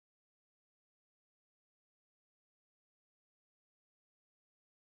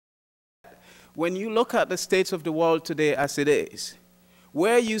when you look at the state of the world today as it is,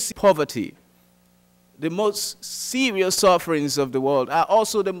 where you see poverty, the most serious sufferings of the world are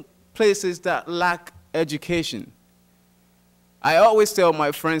also the places that lack education. I always tell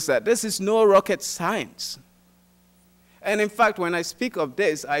my friends that this is no rocket science. And in fact, when I speak of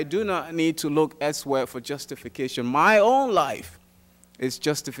this, I do not need to look elsewhere for justification. My own life is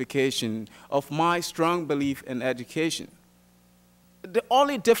justification of my strong belief in education. The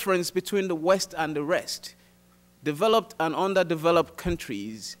only difference between the West and the rest, developed and underdeveloped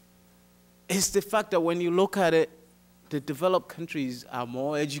countries, is the fact that when you look at it, the developed countries are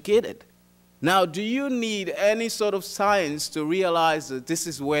more educated. Now, do you need any sort of science to realize that this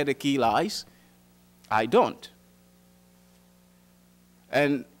is where the key lies? I don't.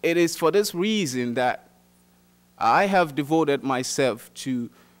 And it is for this reason that I have devoted myself to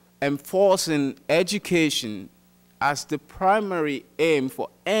enforcing education as the primary aim for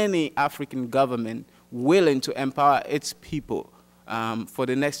any African government willing to empower its people for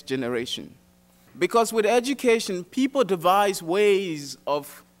the next generation. Because with education, people devise ways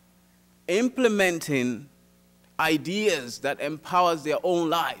of implementing ideas that empowers their own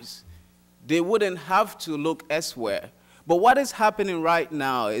lives. They wouldn't have to look elsewhere. But what is happening right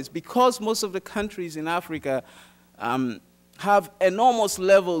now is because most of the countries in Africa have enormous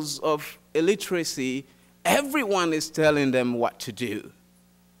levels of illiteracy, everyone is telling them what to do.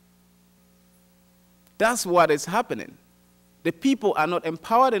 That's what is happening. The people are not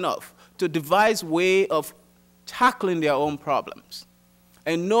empowered enough to devise a way of tackling their own problems.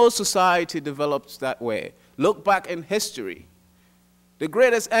 And no society develops that way. Look back in history. The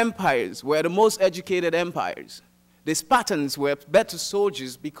greatest empires were the most educated empires. The Spartans were better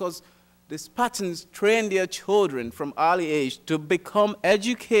soldiers because the Spartans trained their children from early age to become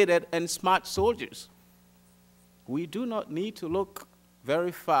educated and smart soldiers. We do not need to look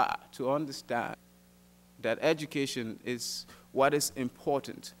very far to understand that education is what is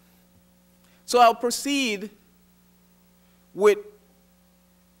important. So I'll proceed with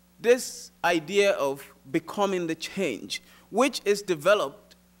this idea of becoming the change, which is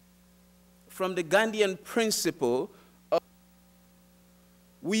developed from the Gandhian principle of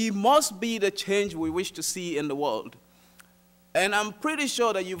we must be the change we wish to see in the world. And I'm pretty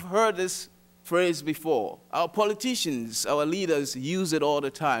sure that you've heard this phrase before. Our politicians, our leaders use it all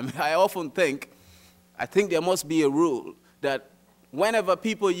the time. I think there must be a rule that whenever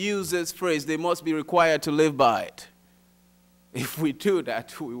people use this phrase, they must be required to live by it. If we do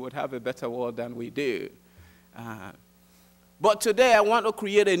that, we would have a better world than we do. But today, I want to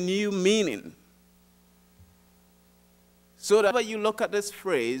create a new meaning. So that when you look at this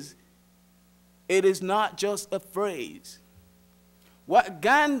phrase, it is not just a phrase. What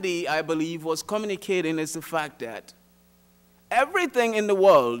Gandhi, I believe, was communicating is the fact that everything in the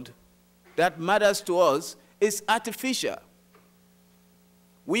world that matters to us is artificial.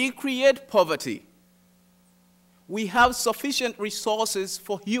 We create poverty. We have sufficient resources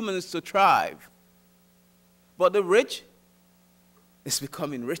for humans to thrive. But the rich is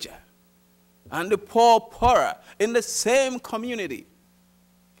becoming richer, and the poor poorer in the same community.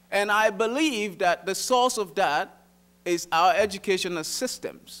 And I believe that the source of that is our educational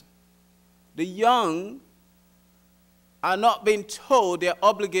systems. The young are not being told their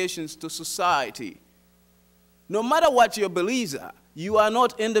obligations to society. No matter what your beliefs are, you are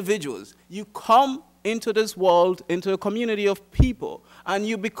not individuals. You come into this world, into a community of people, and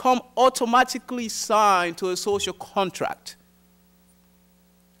you become automatically signed to a social contract.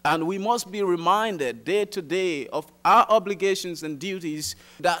 And we must be reminded day to day of our obligations and duties,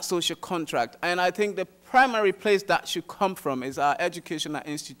 that social contract. And I think the primary place that should come from is our educational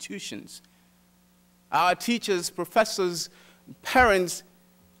institutions. Our teachers, professors, parents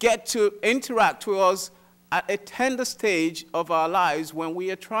get to interact with us at a tender stage of our lives when we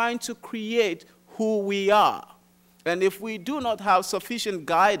are trying to create who we are. And if we do not have sufficient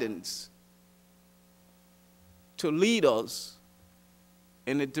guidance to lead us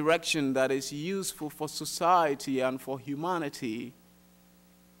in a direction that is useful for society and for humanity,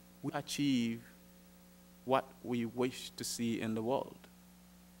 we achieve what we wish to see in the world.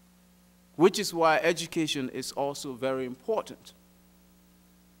 Which is why education is also very important.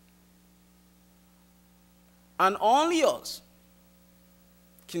 And only us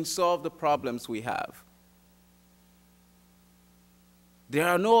can solve the problems we have. There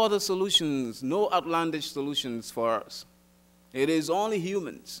are no other solutions, no outlandish solutions for us. It is only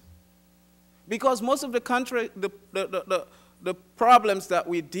humans. Because most of the problems that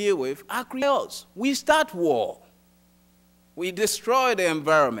we deal with are creators. We start war. We destroy the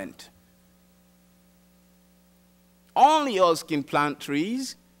environment. Only us can plant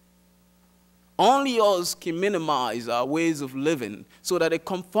trees. Only us can minimize our ways of living so that it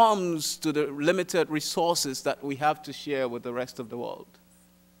conforms to the limited resources that we have to share with the rest of the world.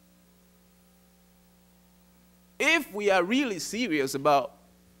 If we are really serious about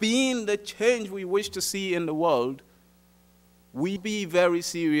being the change we wish to see in the world, we be very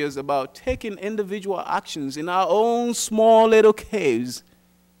serious about taking individual actions in our own small little caves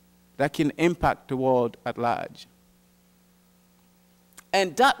that can impact the world at large.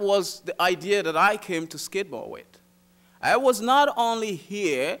 And that was the idea that I came to Skidmore with. I was not only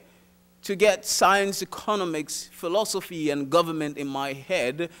here to get science, economics, philosophy, and government in my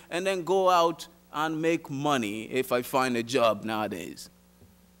head and then go out and make money if I find a job nowadays.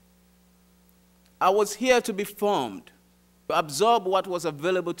 I was here to be formed, to absorb what was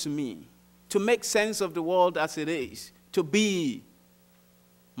available to me, to make sense of the world as it is, to be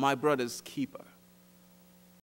my brother's keeper.